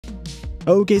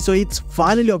Okay, so it's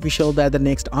finally official that the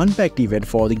next Unpacked event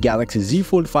for the Galaxy Z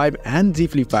Fold 5 and Z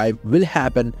Flip 5 will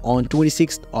happen on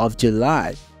 26th of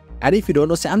July. And if you don't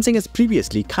know, Samsung has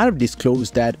previously kind of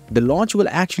disclosed that the launch will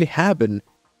actually happen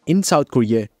in South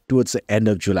Korea towards the end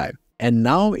of July. And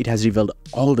now it has revealed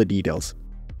all the details.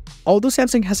 Although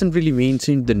Samsung hasn't really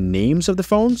mentioned the names of the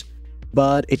phones,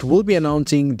 but it will be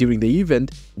announcing during the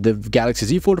event the Galaxy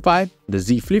Z Fold 5, the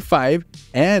Z Flip 5,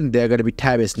 and they're going to be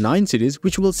Tab S9 series,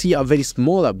 which will see a very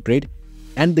small upgrade,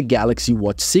 and the Galaxy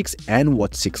Watch 6 and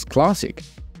Watch 6 Classic.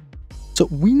 So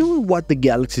we know what the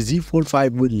Galaxy Z Fold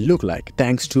 5 will look like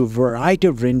thanks to a variety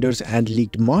of renders and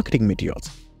leaked marketing materials,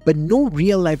 but no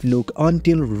real-life look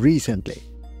until recently.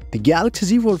 The Galaxy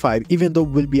Z Fold 5, even though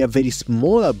will be a very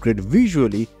small upgrade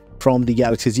visually from the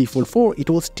Galaxy Z Fold 4, it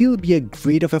will still be a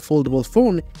great of a foldable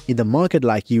phone in the market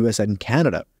like US and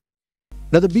Canada.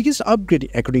 Now the biggest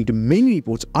upgrade according to many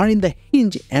reports are in the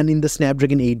hinge and in the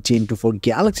Snapdragon 8 Gen 2 for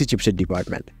Galaxy chipset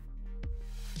department.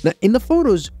 Now in the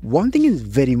photos, one thing is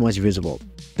very much visible,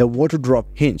 the water drop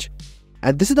hinge.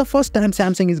 And this is the first time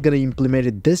Samsung is going to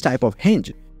implement this type of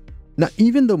hinge. Now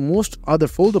even though most other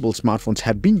foldable smartphones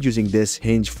have been using this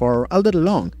hinge for a little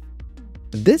long,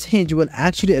 this hinge will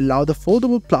actually allow the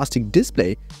foldable plastic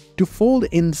display to fold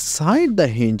inside the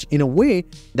hinge in a way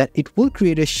that it will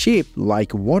create a shape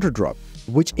like water drop,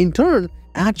 which in turn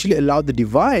actually allow the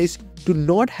device to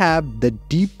not have the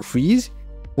deep crease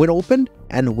when opened,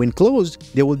 and when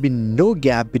closed there will be no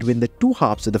gap between the two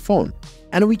halves of the phone.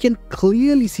 And we can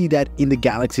clearly see that in the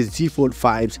Galaxy Z Fold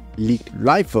 5's leaked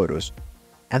live photos.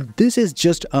 And this is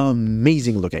just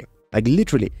amazing looking. Like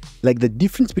literally, like the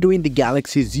difference between the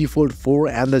Galaxy Z Fold 4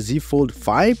 and the Z Fold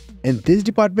 5 in this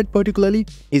department particularly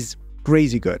is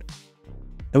crazy good.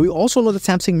 And we also know that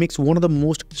Samsung makes one of the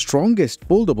most strongest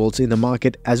foldables in the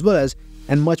market as well as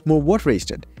and much more water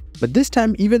resistant. But this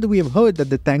time, even though we have heard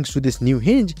that thanks to this new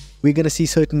hinge, we're gonna see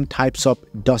certain types of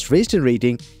dust resistant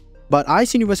rating, but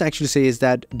Ice Universe actually says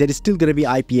that there is still gonna be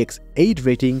IPX8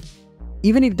 rating.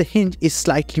 Even if the hinge is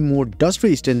slightly more dust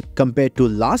resistant compared to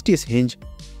last year's hinge,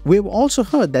 we have also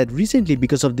heard that recently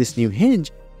because of this new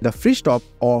hinge, the Fresh Top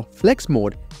or Flex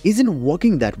mode isn't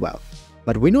working that well.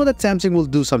 But we know that Samsung will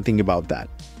do something about that.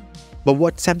 But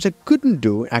what Samsung couldn't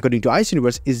do, according to Ice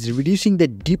Universe, is reducing the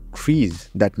deep crease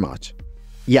that much.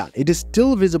 Yeah, it is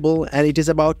still visible and it is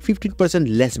about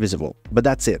 15% less visible, but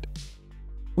that's it.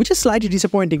 Which is slightly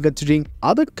disappointing considering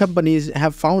other companies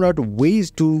have found out ways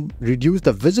to reduce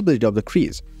the visibility of the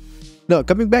crease. Now,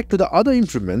 coming back to the other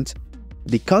improvements,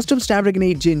 the custom Snapdragon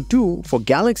 8 Gen 2 for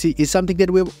Galaxy is something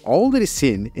that we have already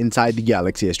seen inside the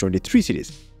Galaxy S23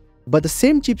 series. But the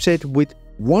same chipset with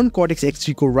one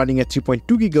Cortex-X3 core running at 3.2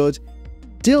 GHz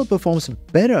still performs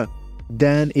better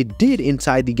than it did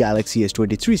inside the Galaxy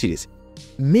S23 series.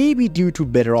 Maybe due to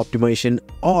better optimization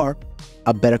or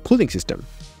a better cooling system.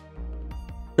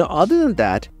 Now other than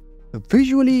that,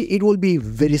 visually it will be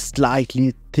very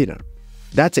slightly thinner.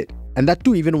 That's it. And that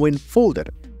too even when folded.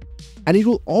 And it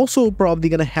will also probably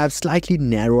gonna have slightly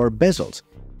narrower bezels.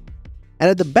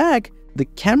 And at the back, the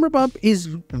camera bump is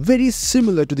very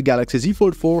similar to the Galaxy Z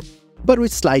Fold 4, but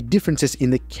with slight differences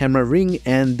in the camera ring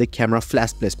and the camera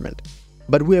flash placement.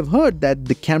 But we have heard that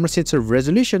the camera sensor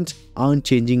resolutions aren't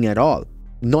changing at all,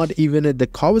 not even at the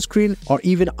cover screen or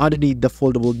even underneath the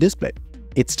foldable display.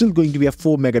 It's still going to be a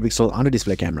 4 megapixel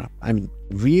under-display camera. I mean,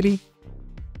 really?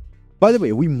 By the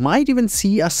way, we might even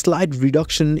see a slight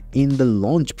reduction in the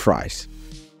launch price.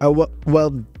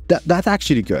 That's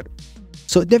actually good.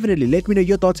 So definitely let me know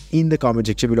your thoughts in the comment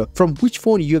section below. From which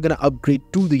phone you're gonna upgrade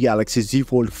to the Galaxy Z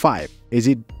Fold 5? Is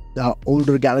it the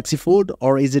older Galaxy Fold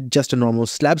or is it just a normal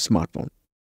slab smartphone?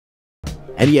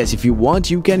 And yes, if you want,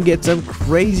 you can get some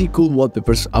crazy cool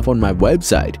wallpapers up on my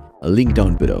website. A link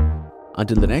down below.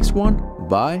 Until the next one,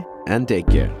 bye and take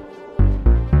care.